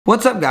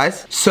What's up,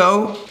 guys?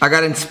 So, I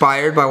got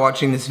inspired by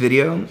watching this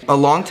video. A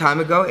long time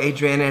ago,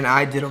 Adriana and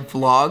I did a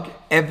vlog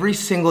every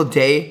single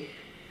day,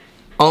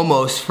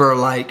 almost for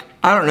like,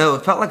 I don't know,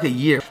 it felt like a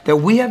year. That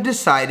we have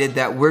decided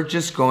that we're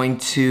just going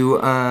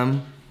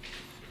to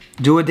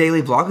do a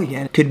daily vlog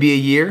again. Could be a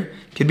year,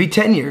 could be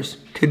 10 years,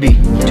 could be 2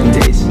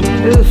 days.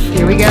 Oof,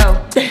 here we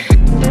go.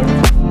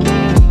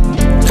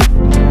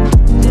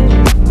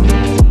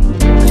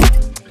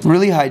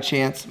 Really high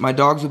chance my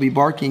dogs will be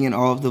barking in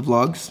all of the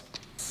vlogs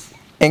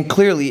and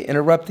clearly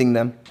interrupting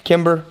them.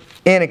 Kimber,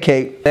 Anna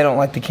Kate, they don't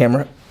like the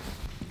camera.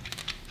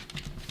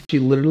 She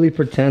literally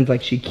pretends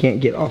like she can't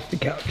get off the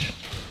couch.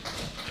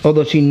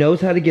 Although she knows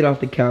how to get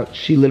off the couch,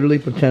 she literally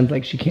pretends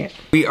like she can't.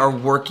 We are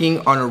working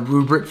on a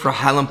rubric for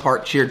Highland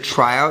Park Cheer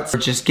tryouts.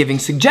 We're just giving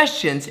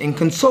suggestions and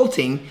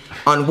consulting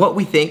on what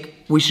we think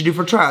we should do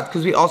for tryouts,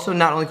 because we also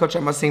not only coach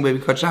at Mustang, but we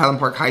coach at Highland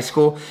Park High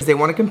School. They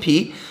want to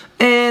compete,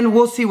 and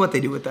we'll see what they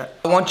do with that.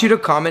 I want you to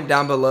comment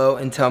down below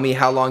and tell me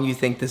how long you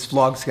think this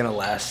vlog's gonna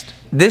last.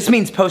 This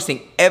means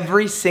posting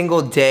every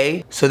single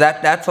day, so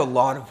that's a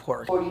lot of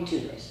work. 42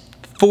 days.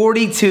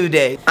 42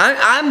 days.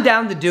 I'm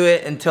down to do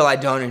it until I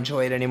don't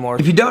enjoy it anymore.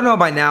 If you don't know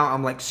by now,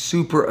 I'm like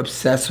super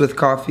obsessed with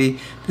coffee.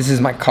 This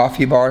is my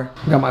coffee bar.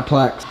 I got my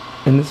plaques.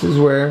 And this is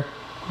where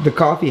the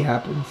coffee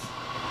happens.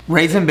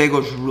 Raisin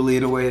Bagel's really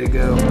the way to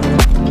go.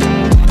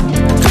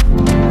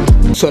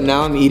 So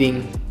now I'm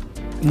eating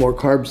more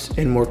carbs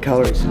and more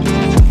calories,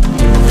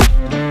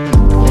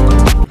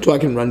 so I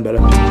can run better.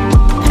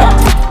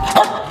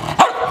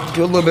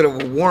 Do a little bit of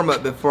a warm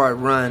up before I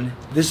run.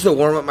 This is a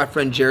warm up my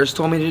friend Jairus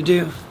told me to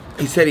do.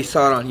 He said he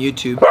saw it on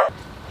YouTube.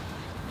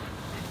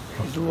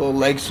 Do little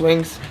leg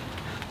swings.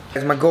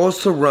 My goal is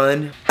to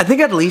run, I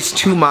think at least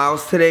 2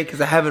 miles today,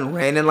 because I haven't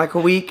ran in like a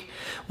week.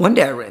 One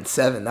day I ran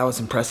 7, that was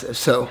impressive.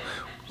 So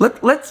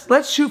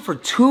let's shoot for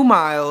 2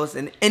 miles,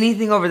 and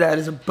anything over that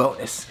is a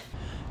bonus.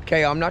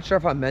 Okay, I'm not sure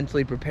if I'm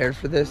mentally prepared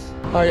for this.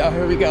 All right, y'all,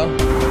 here we go.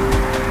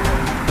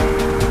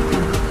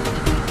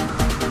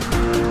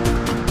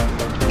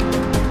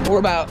 We're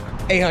about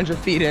 800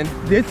 feet in.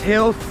 This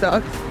hill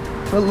sucks,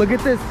 but look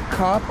at this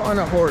cop on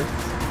a horse.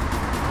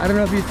 I don't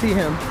know if you see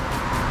him.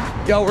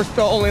 Yo, we're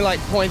still only like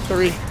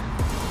 0.3.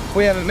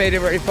 We haven't made it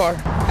very far.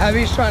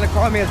 Abby's trying to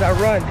call me as I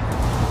run,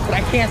 but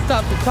I can't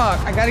stop to talk.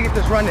 I gotta get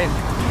this run in.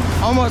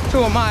 Almost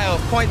to a mile,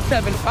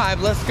 0.75,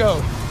 let's go.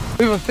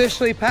 We've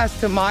officially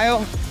passed a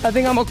mile. I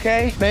think I'm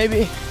okay,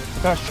 maybe,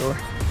 not sure.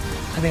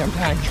 I think I'm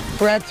dying.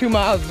 We're at 2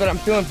 miles, but I'm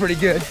feeling pretty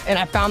good. And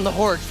I found the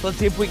horse. Let's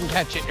see if we can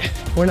catch it.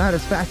 We're not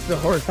as fast as the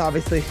horse,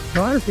 obviously.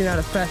 We're honestly not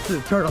as fast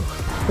as the turtle.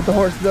 But the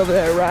horse is over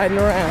there riding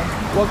around.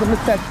 Welcome to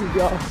Texas,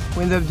 y'all.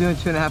 We ended up doing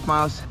 2.5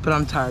 miles, but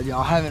I'm tired,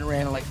 y'all. I haven't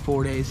ran in like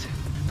 4 days.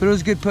 But it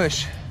was a good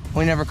push.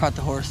 We never caught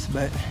the horse,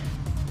 but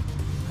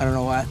I don't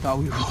know why I thought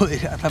we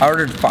would. I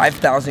ordered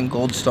 5,000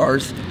 gold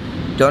stars.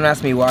 Don't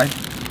ask me why.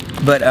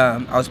 But I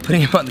was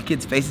putting them on the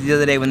kids' faces the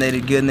other day when they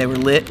did good and they were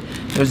lit.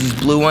 There was these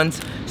blue ones,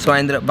 so I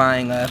ended up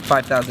buying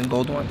 5,000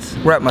 gold ones.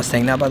 We're at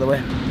Mustang now, by the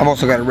way. I've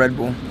also got a Red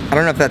Bull. I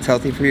don't know if that's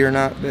healthy for you or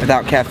not, but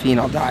without caffeine,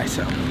 I'll die,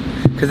 so.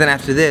 Because then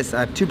after this,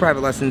 I have 2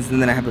 private lessons,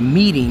 and then I have a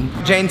meeting.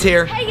 Jane's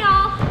here. Hey,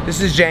 y'all. This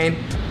is Jane.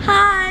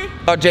 Hi.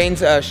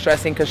 Jane's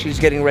stressing because she's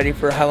getting ready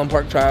for Highland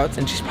Park tryouts,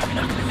 and she's probably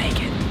not gonna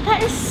make it.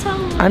 That is so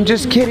weird. I'm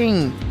just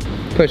kidding.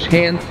 Push,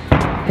 hands,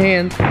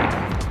 hands.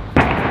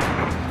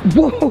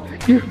 Whoa,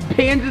 your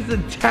band just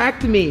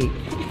attacked me.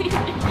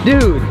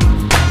 Dude.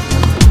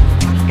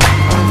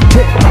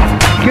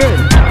 Good.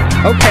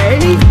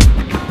 Okay.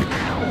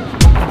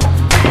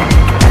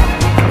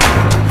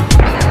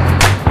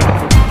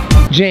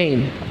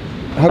 Jane,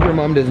 I hope your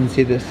mom doesn't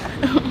see this.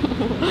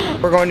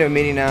 We're going to a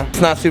meeting now. It's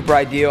not super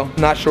ideal.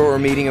 Not sure what we're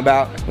meeting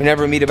about. We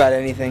never meet about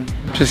anything.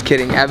 Just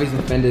kidding, Abby's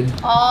offended.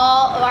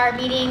 All of our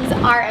meetings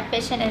are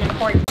efficient and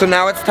important. So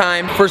now it's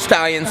time for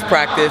Stallions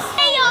practice.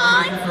 Hey,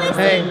 y'all.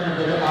 Hey.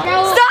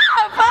 Stop!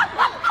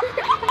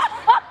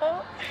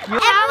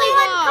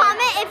 Everyone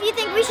comment if you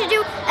think we should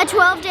do a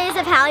 12 days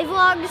of Hallie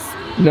vlogs.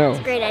 No. It's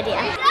a great idea.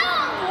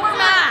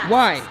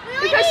 Why?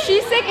 Because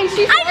she's sick and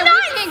she's I'm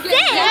not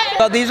sick!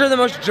 Well, these are the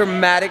most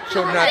dramatic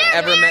children I've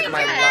ever met in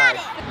my life.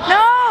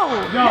 No!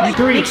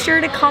 Make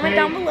sure to comment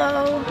down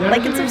below,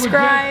 like and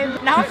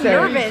subscribe. Now I'm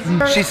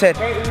nervous. She said,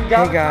 hey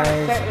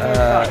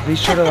guys, be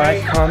sure to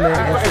like, comment,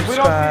 and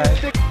subscribe.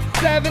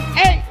 7,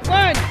 8,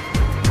 1,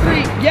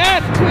 3,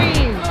 yes,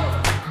 queen!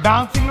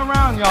 Bouncing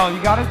around, y'all.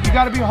 You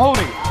gotta be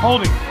holding.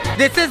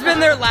 This has been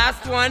their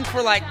last one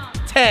for like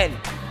 10,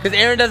 because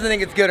Aaron doesn't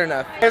think it's good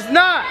enough. It's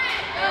not!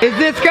 Is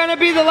this gonna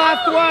be the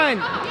last one?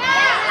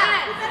 Yes!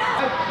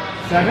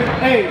 7,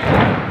 8, 2,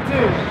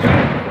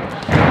 3.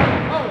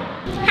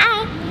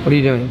 Hi. What are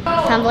you doing?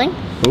 Tumbling.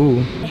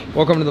 Ooh.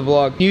 Welcome to the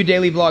vlog. New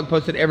daily vlog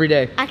posted every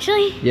day.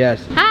 Actually?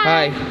 Yes.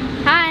 Hi.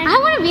 Hi. I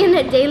want to be in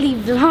the daily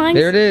vlog.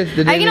 There it is,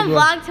 the daily Are you gonna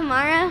vlog. vlog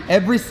tomorrow?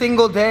 Every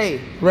single day,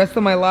 rest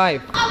of my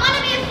life. I want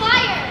to be a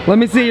flyer. Let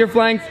me see your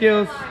flying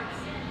skills.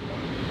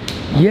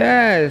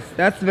 Yes,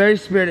 that's very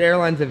Spirit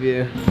Airlines of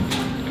you.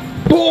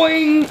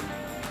 Boing!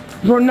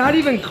 We're not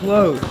even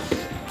close.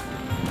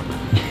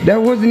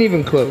 That wasn't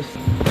even close.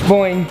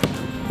 Boing.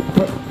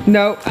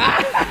 No.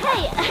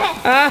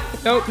 Hey,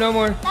 Nope, no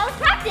more. that was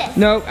practice.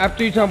 No,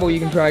 after you tumble, you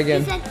can try You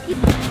again. said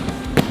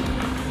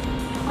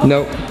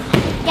Nope.